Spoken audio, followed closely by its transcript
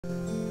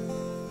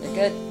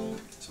good.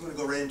 So I'm going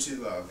to go right into,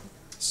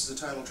 this is the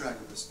title track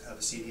of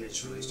a CD I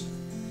just released.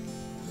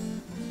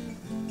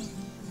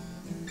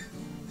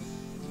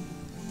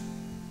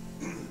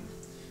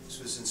 This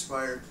was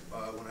inspired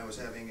when I was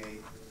having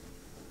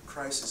a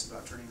crisis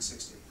about turning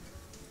 60.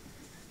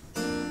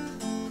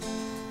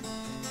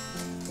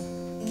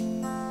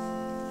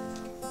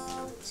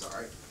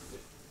 Sorry.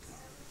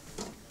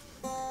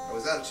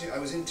 I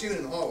was in tune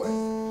in the hallway.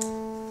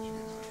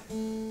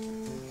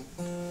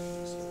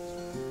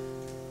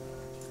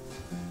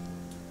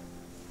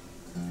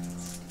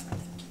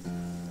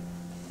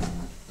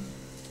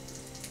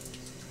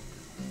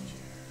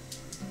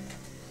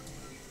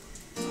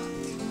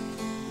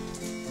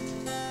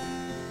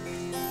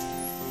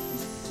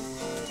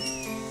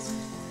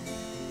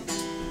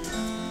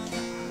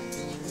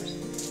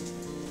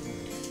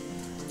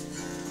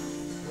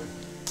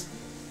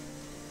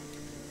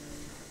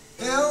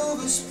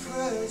 Elvis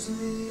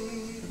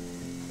Presley,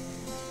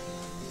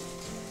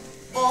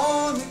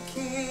 born the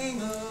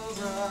king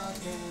of rock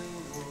and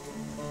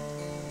roll,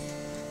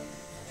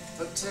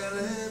 a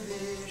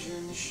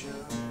television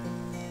show.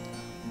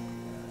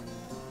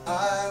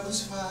 I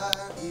was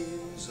 5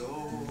 years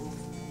old.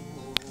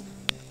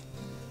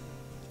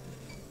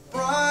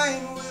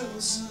 Brian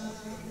Wilson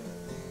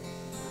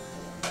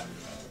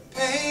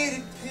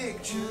painted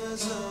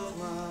pictures of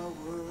my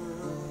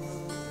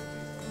world.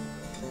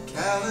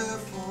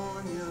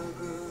 California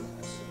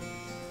girls,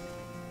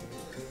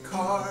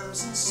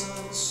 cars and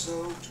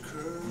sun-soaked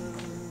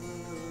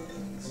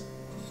curls,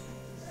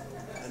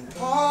 and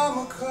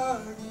Paul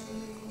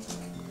McCartney,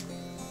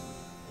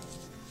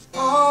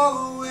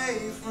 all the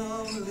way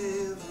from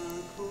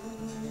Liverpool,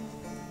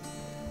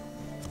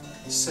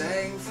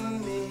 sang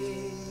from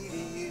me to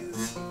you.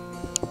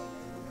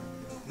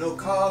 No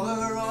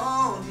collar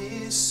on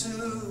his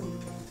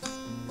suit.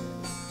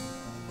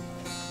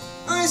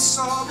 I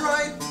saw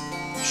bright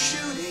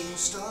shooting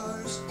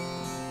stars.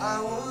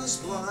 I was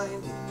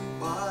blinded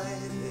by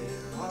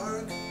their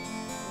arc.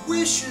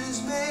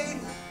 Wishes made,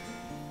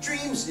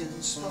 dreams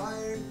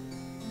inspired,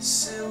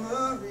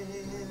 simmering,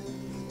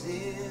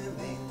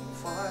 dimming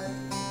fire.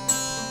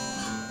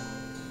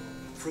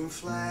 From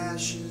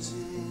flashes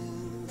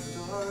in the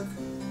dark,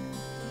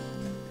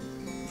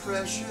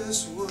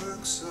 precious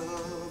works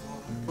of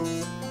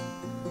art,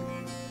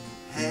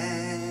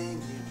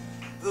 hanging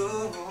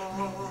the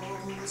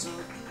walls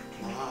of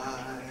my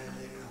heart.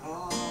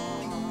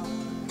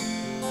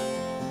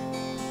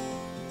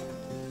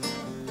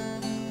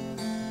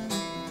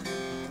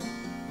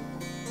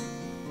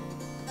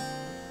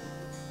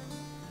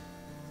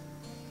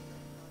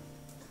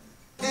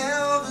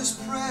 Elvis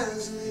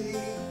Presley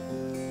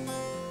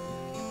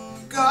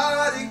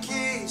got a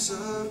case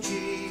of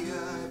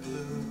GI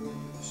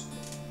blues.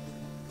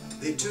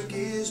 They took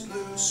his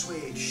blue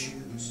suede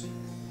shoes.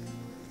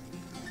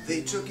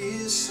 They took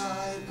his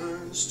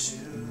sideburns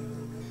too.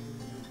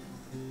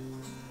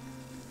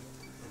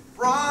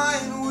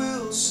 Brian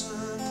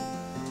Wilson,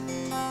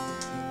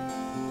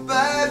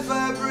 bad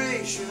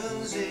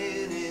vibrations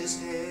in his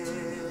head,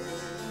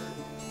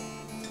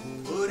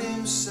 put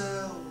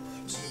himself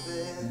to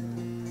bed.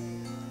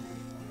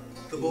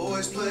 The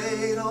boys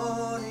played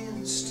on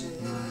instead,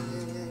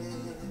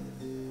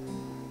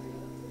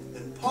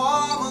 and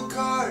Paul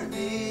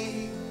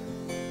McCartney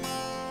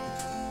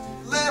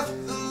left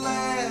the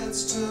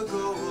lads to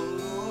go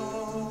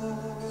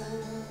alone.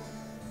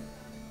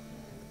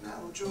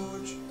 Now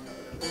George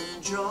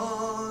and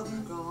John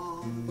are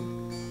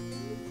gone,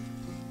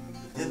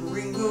 and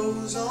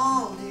Ringo's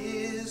on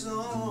his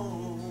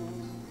own.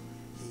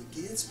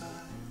 He gets by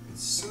with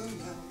some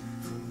help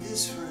from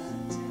his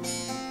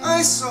friends.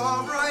 I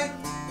saw bright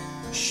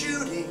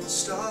shooting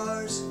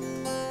stars.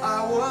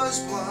 I was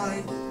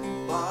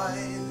blinded by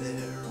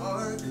their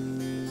arc.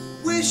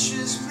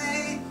 Wishes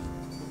made,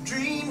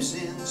 dreams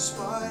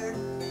inspired,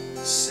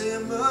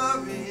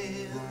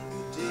 simmering,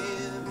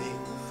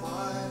 dimming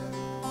fire.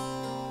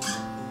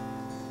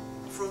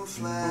 From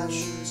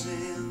flashes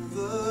in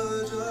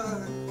the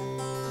dark,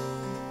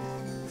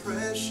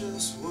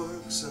 precious